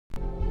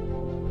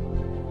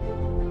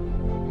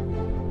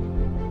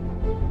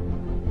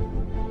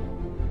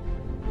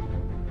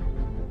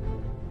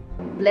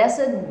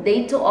Blessed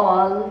day to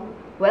all.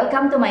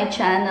 Welcome to my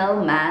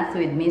channel, Math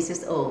with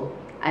Mrs. O.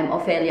 I'm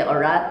Ofelia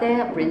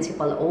Orate,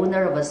 principal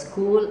owner of a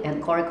school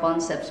and core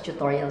concepts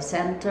tutorial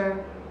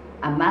center,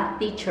 a math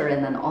teacher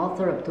and an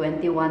author of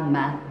 21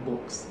 math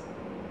books.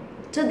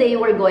 Today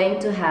we're going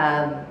to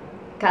have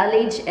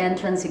college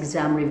entrance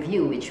exam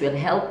review, which will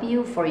help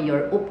you for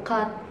your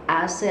UPCAT,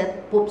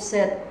 ACET,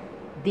 PUPCET,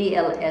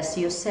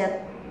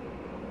 DLSUCET,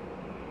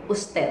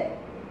 USTET,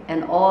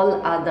 and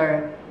all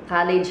other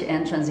college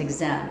entrance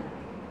exam.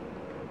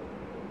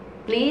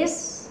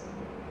 Please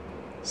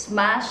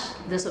smash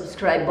the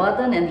subscribe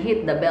button and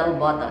hit the bell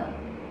button.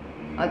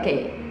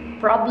 Okay,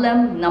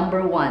 problem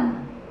number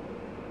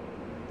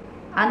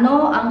 1.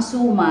 Ano ang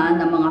suma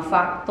ng mga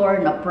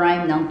factor na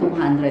prime ng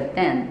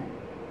 210?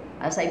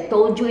 As I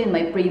told you in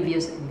my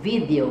previous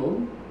video,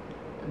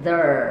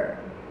 there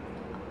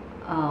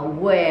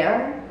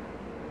were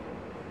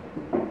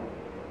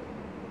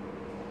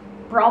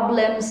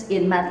problems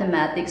in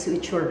mathematics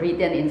which were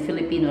written in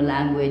Filipino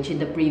language in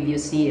the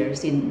previous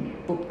years in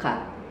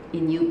PUPCAT,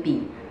 in UP.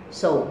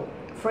 So,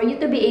 for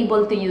you to be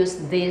able to use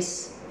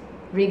this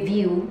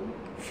review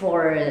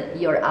for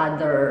your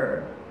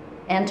other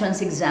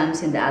entrance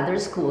exams in the other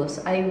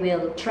schools, I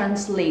will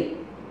translate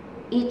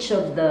each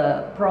of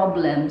the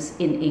problems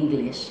in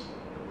English.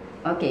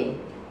 Okay,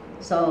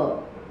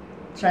 so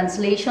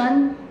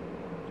translation.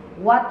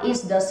 What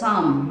is the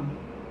sum?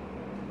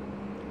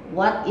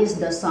 What is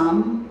the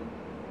sum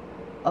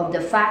of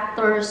the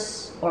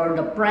factors or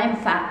the prime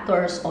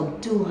factors of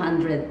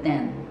 210?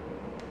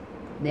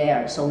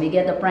 There, so we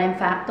get the prime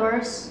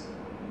factors.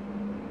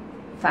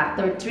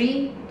 Factor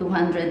 3,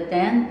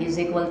 210 is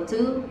equal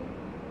to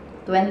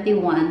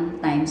 21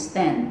 times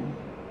 10.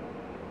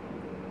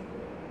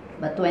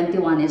 But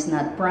 21 is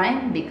not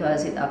prime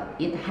because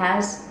it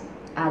has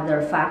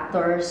other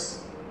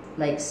factors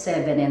like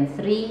 7 and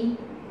 3,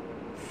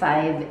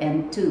 5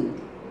 and 2.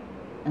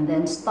 And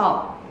then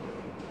stop.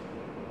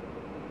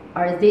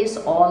 Are these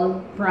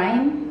all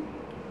prime?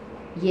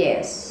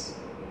 Yes.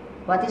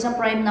 What is a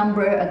prime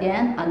number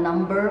again? A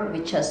number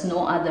which has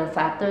no other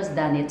factors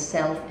than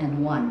itself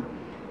and 1.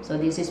 So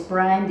this is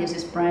prime,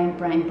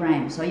 prime,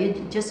 prime. So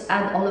you just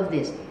add all of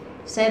this.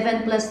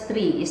 7 plus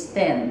 3 is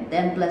 10.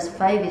 10 plus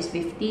 5 is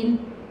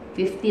 15.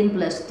 15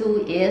 plus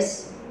 2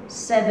 is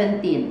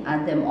 17.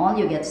 Add them all,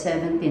 you get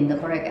 17. The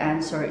correct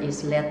answer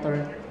is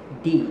letter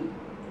D.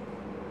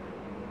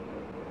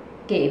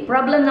 Okay,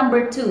 problem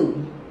number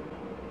 2.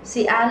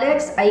 Si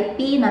Alex ay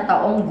P na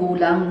taong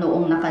gulang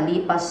noong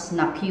nakalipas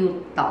na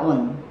Q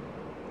taon.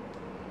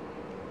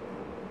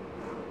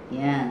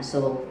 Yan,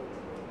 so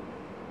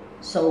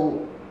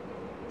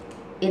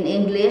in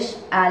English,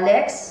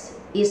 Alex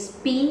is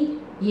P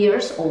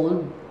years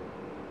old,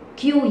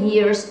 Q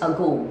years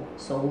ago.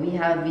 So we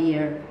have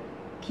here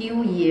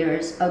Q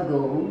years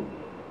ago,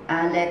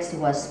 Alex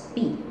was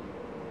P.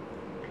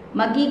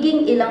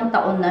 Magiging ilang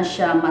taon na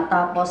siya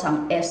matapos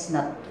ang S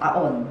na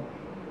taon?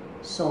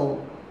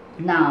 So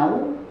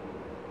now,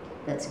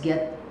 let's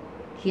get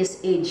his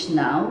age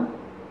now,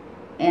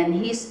 and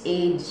his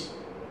age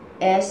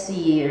S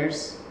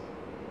years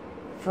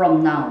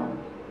from now.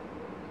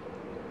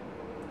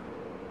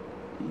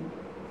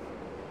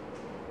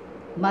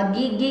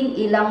 Magiging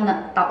ilang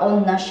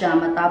taon na siya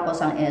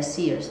matapos ang S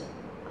years.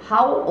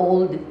 How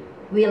old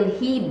will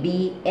he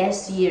be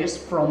S years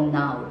from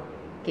now?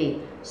 Okay,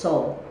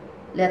 so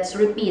let's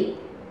repeat.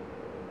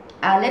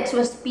 Alex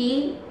was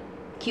P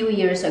Q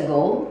years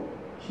ago.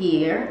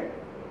 Here,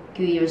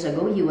 Q years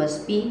ago, he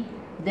was P.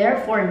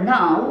 Therefore,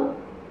 now,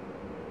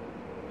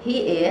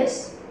 he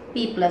is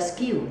P plus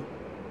Q.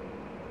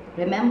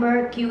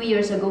 Remember, Q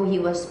years ago, he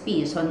was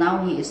P. So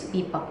now, he is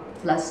P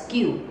plus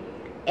Q.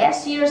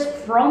 S years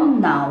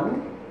from now,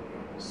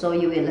 so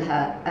you will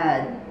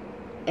add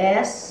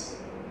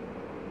S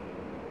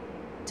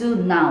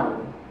to now.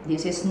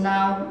 This is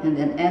now, and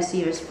then S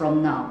years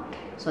from now.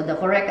 So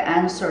the correct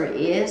answer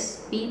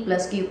is P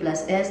plus Q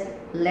plus S,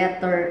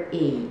 letter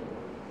A.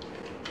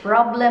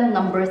 Problem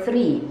number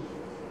 3.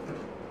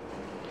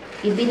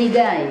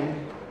 Ibinigay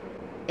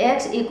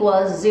x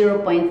equals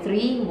 0.3,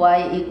 y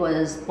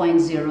equals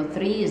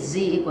 0.03,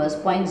 z equals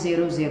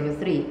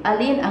 0.003.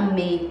 Alin ang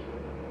may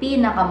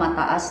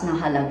pinakamataas na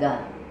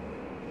halaga?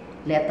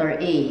 Letter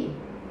A,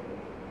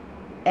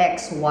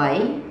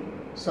 xy.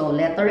 So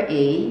letter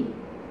A,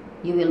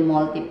 you will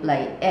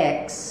multiply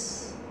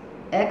x.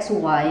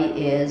 xy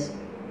is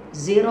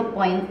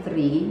 0.3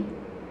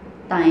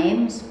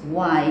 times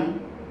y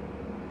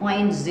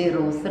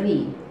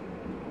 0.03.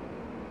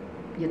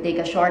 You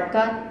take a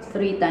shortcut.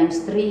 3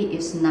 times 3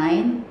 is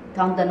 9.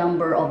 Count the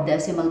number of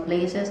decimal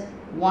places.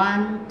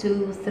 1,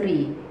 2,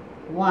 3.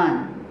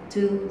 1,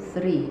 2,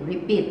 3.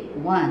 Repeat.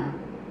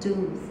 1,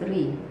 2,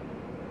 3.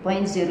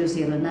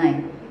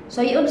 0.009.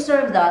 So you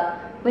observe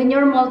that when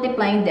you're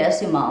multiplying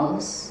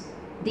decimals,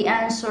 the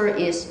answer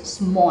is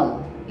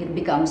small. It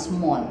becomes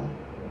small.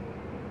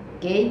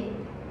 Okay?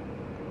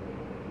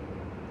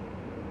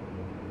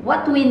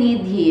 What we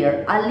need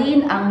here,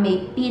 alin ang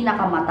may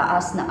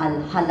pinakamataas na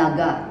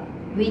halaga,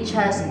 which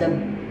has the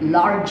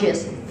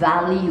largest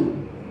value.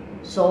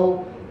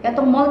 So,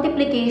 Itong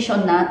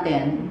multiplication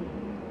natin,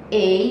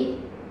 A,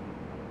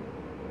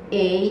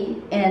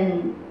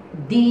 and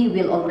D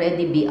will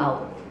already be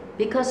out.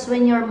 Because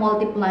when you're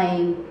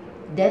multiplying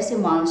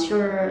decimals,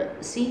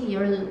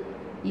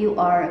 you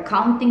are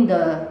counting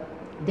the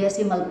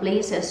decimal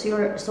places,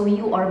 so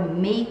you are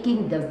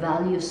making the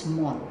value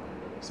small.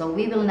 So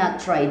we will not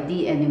try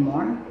D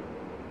anymore.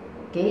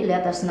 Okay,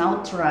 let us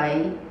now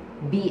try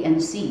B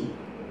and C.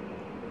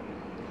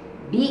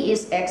 B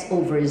is x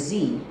over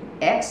z.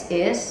 X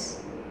is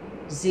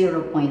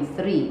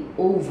 0.3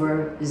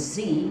 over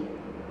z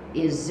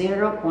is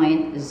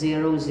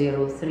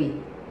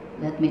 0.003.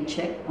 Let me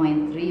check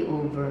 0.3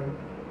 over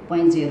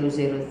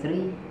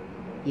 0.003.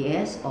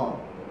 Yes, oh.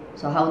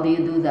 So how do you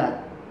do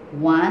that?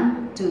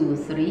 1, 2,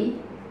 3.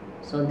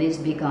 So this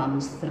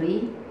becomes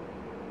 3.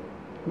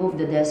 Move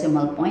the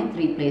decimal point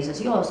 3 places.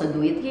 You also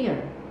do it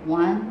here.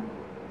 1,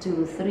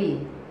 2, 3.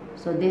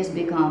 So this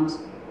becomes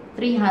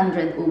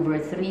 300 over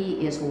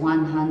 3 is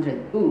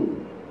 100.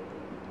 Ooh.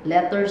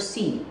 Letter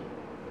C.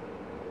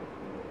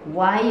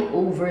 Y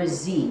over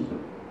Z.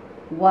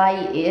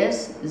 Y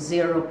is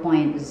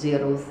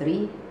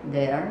 0.03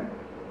 there.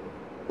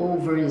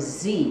 Over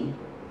Z.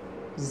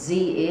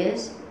 Z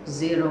is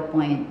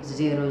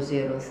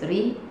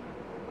 0.003.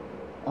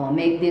 Oh,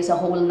 make this a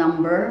whole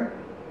number.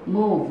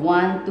 Move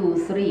 1, 2,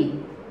 3.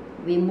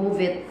 We move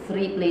it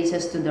 3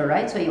 places to the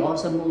right. So you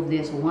also move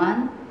this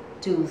 1,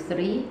 2,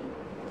 3.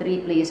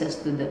 3 places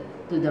to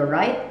the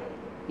right.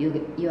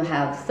 You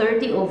have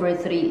 30 over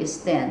 3 is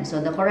 10.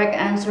 So the correct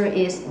answer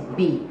is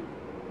B.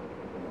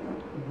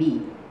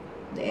 B.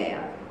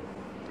 There.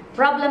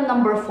 Problem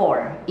number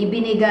 4.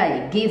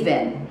 Ibinigay,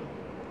 given.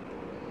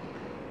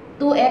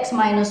 2x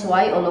minus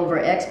y all over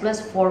x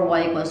plus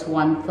 4y equals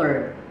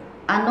 1/3.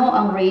 Ano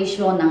ang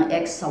ratio ng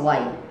x sa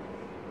y?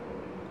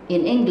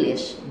 In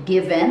English,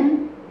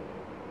 given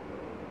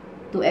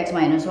 2x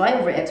minus y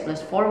over x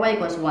plus 4y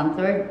equals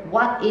 1/3.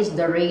 What is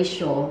the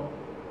ratio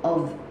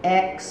of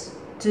x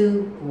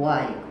to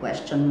y?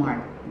 Question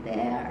mark.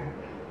 There.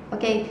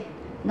 Okay.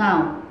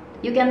 Now,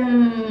 you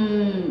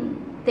can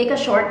take a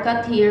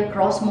shortcut here,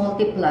 cross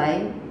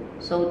multiply.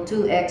 So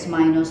 2x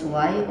minus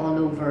y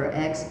all over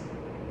x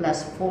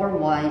plus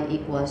 4y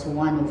equals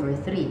 1 over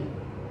 3.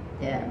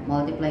 There,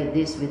 multiply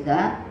this with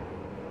that.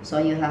 So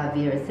you have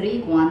here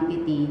 3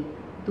 quantity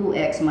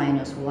 2x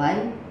minus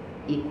y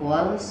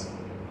equals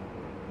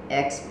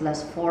x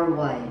plus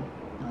 4y.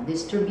 Now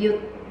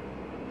distribute.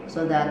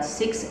 So that's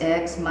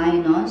 6x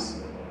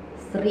minus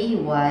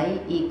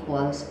 3y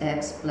equals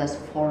x plus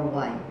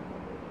 4y.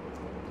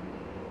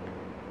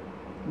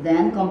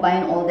 Then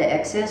combine all the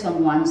x's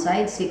on one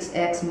side.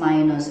 6x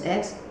minus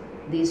x.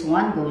 This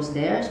one goes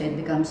there, so it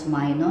becomes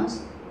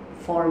minus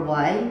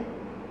 4y.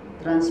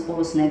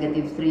 Transpose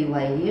negative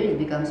 3y here,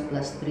 it becomes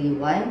plus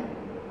 3y.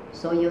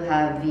 So you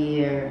have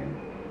here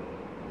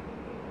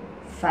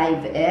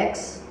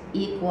 5x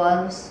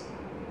equals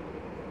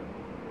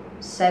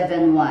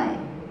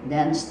 7y.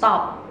 Then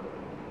stop.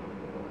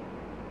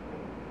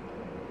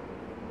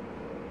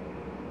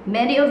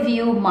 Many of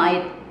you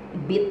might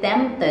be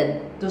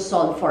tempted to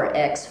solve for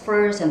x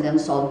first and then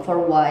solve for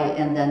y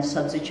and then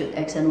substitute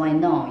x and y.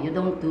 No, you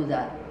don't do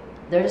that.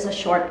 There is a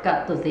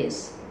shortcut to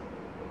this.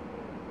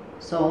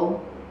 So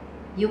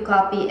you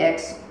copy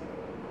x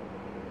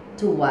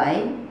to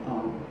y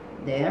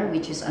there,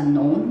 which is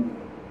unknown,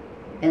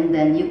 and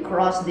then you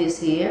cross this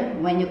here.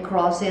 When you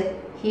cross it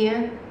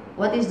here,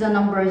 what is the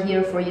number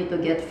here for you to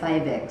get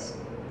 5x?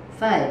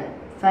 5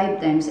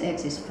 times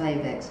x is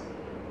 5x.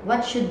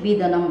 What should be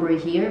the number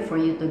here for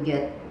you to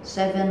get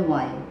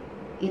 7y?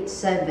 It's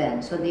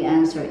 7. So the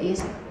answer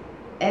is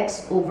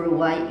x over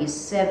y is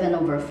 7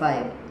 over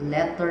 5.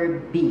 Letter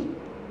B.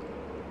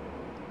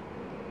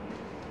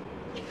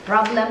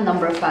 Problem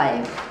number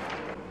 5.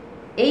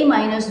 A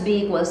minus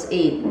b equals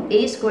 8.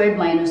 A squared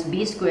minus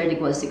b squared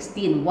equals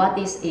 16. What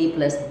is a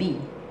plus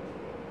b?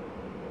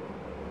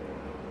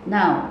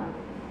 Now,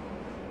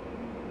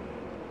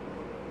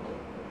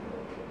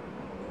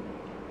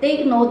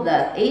 take note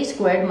that a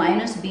squared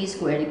minus b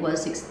squared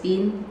equals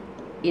 16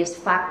 is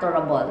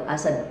factorable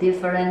as a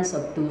difference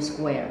of two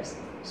squares.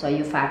 So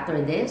you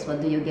factor this,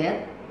 what do you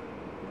get?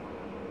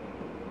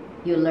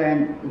 You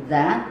learn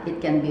that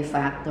it can be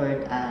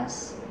factored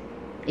as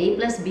a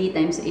plus b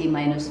times a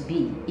minus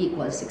b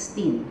equals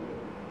 16.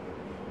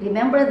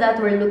 Remember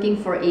that we're looking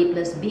for a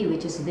plus b,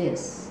 which is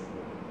this.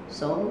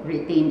 So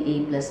retain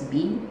a plus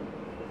b.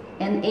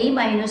 And a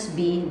minus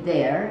b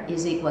there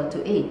is equal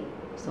to 8.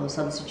 So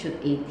substitute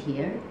 8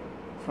 here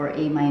for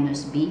a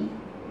minus b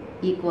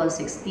equals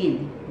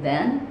 16.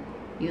 Then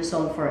you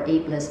solve for a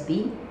plus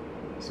b.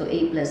 So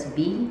a plus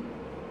b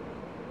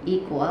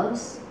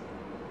equals,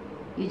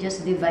 you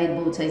just divide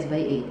both sides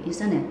by 8,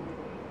 isn't it?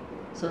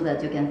 So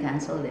that you can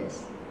cancel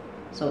this.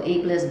 So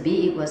a plus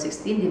b equals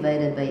 16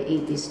 divided by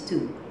 8 is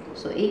 2.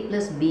 So a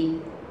plus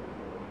b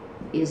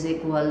is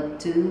equal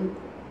to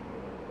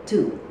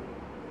 2.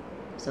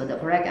 So the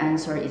correct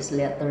answer is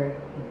letter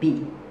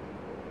B.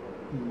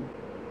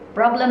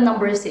 Problem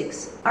number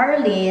 6.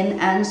 Arlene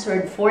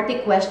answered 40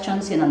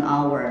 questions in an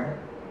hour.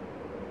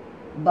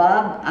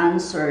 Bob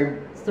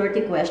answered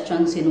 30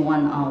 questions in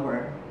 1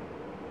 hour.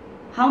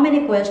 How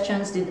many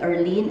questions did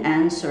Arlene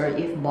answer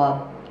if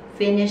Bob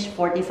finished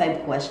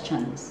 45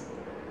 questions?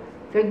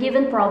 If you're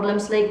given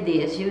problems like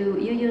this, you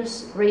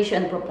use ratio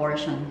and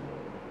proportion.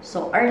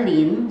 So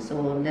Arlene, so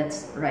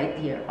let's write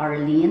here,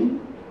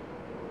 Arlene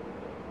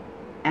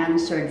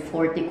answered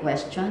 40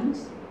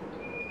 questions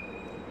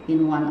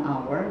in 1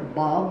 hour.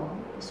 Bob,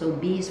 so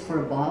B is for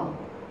Bob,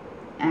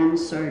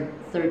 answered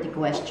 30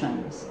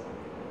 questions.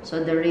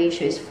 So the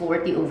ratio is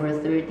 40 over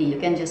 30. You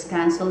can just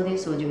cancel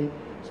this, so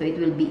it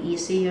will be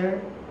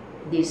easier.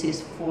 This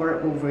is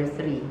 4 over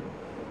 3.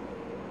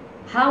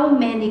 How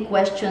many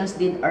questions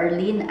did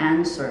Arlene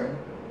answer?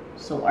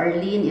 So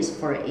Arlene is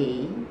for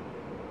A.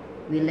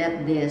 We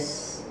let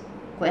this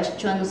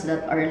questions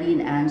that Arlene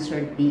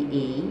answered be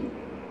A.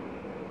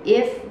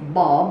 If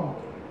Bob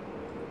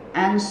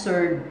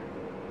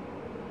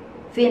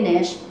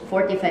finished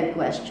 45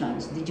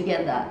 questions, did you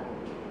get that?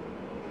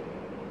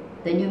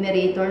 The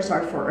numerators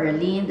are for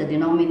Arlene, the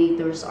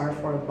denominators are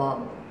for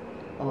Bob.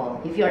 Oh,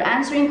 if you're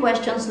answering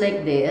questions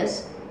like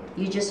this,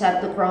 you just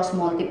have to cross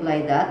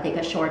multiply that, take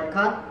a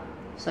shortcut.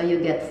 So you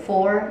get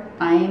 4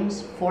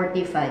 times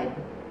 45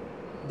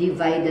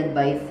 divided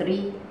by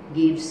 3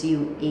 gives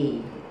you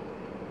A.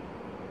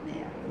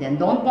 There. Then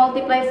don't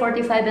multiply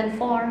 45 and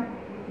 4.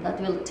 That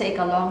will take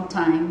a long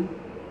time.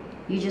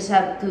 You just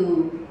have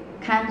to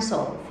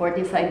cancel.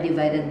 45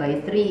 divided by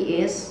 3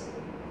 is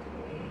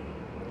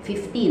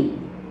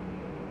 15.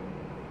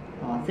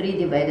 3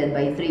 divided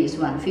by 3 is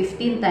 1.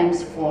 15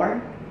 times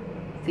 4.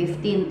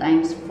 15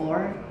 times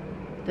 4.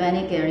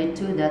 20 carry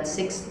 2, that's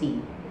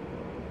 60.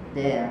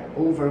 There.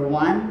 Over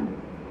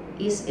 1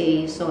 is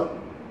A. So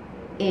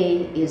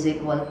A is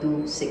equal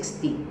to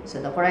 60.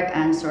 So the correct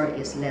answer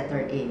is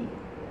letter A.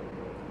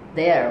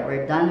 There.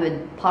 We're done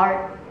with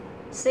part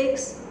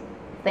 6.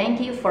 Thank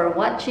you for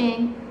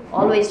watching.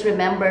 Always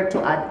remember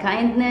to add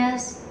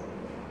kindness,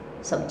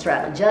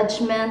 subtract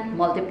judgment,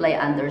 multiply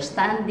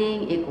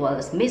understanding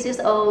equals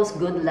Mrs. O's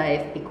good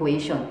life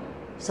equation.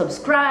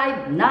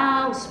 Subscribe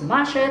now,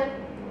 smash it,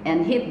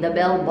 and hit the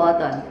bell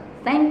button.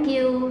 Thank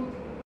you.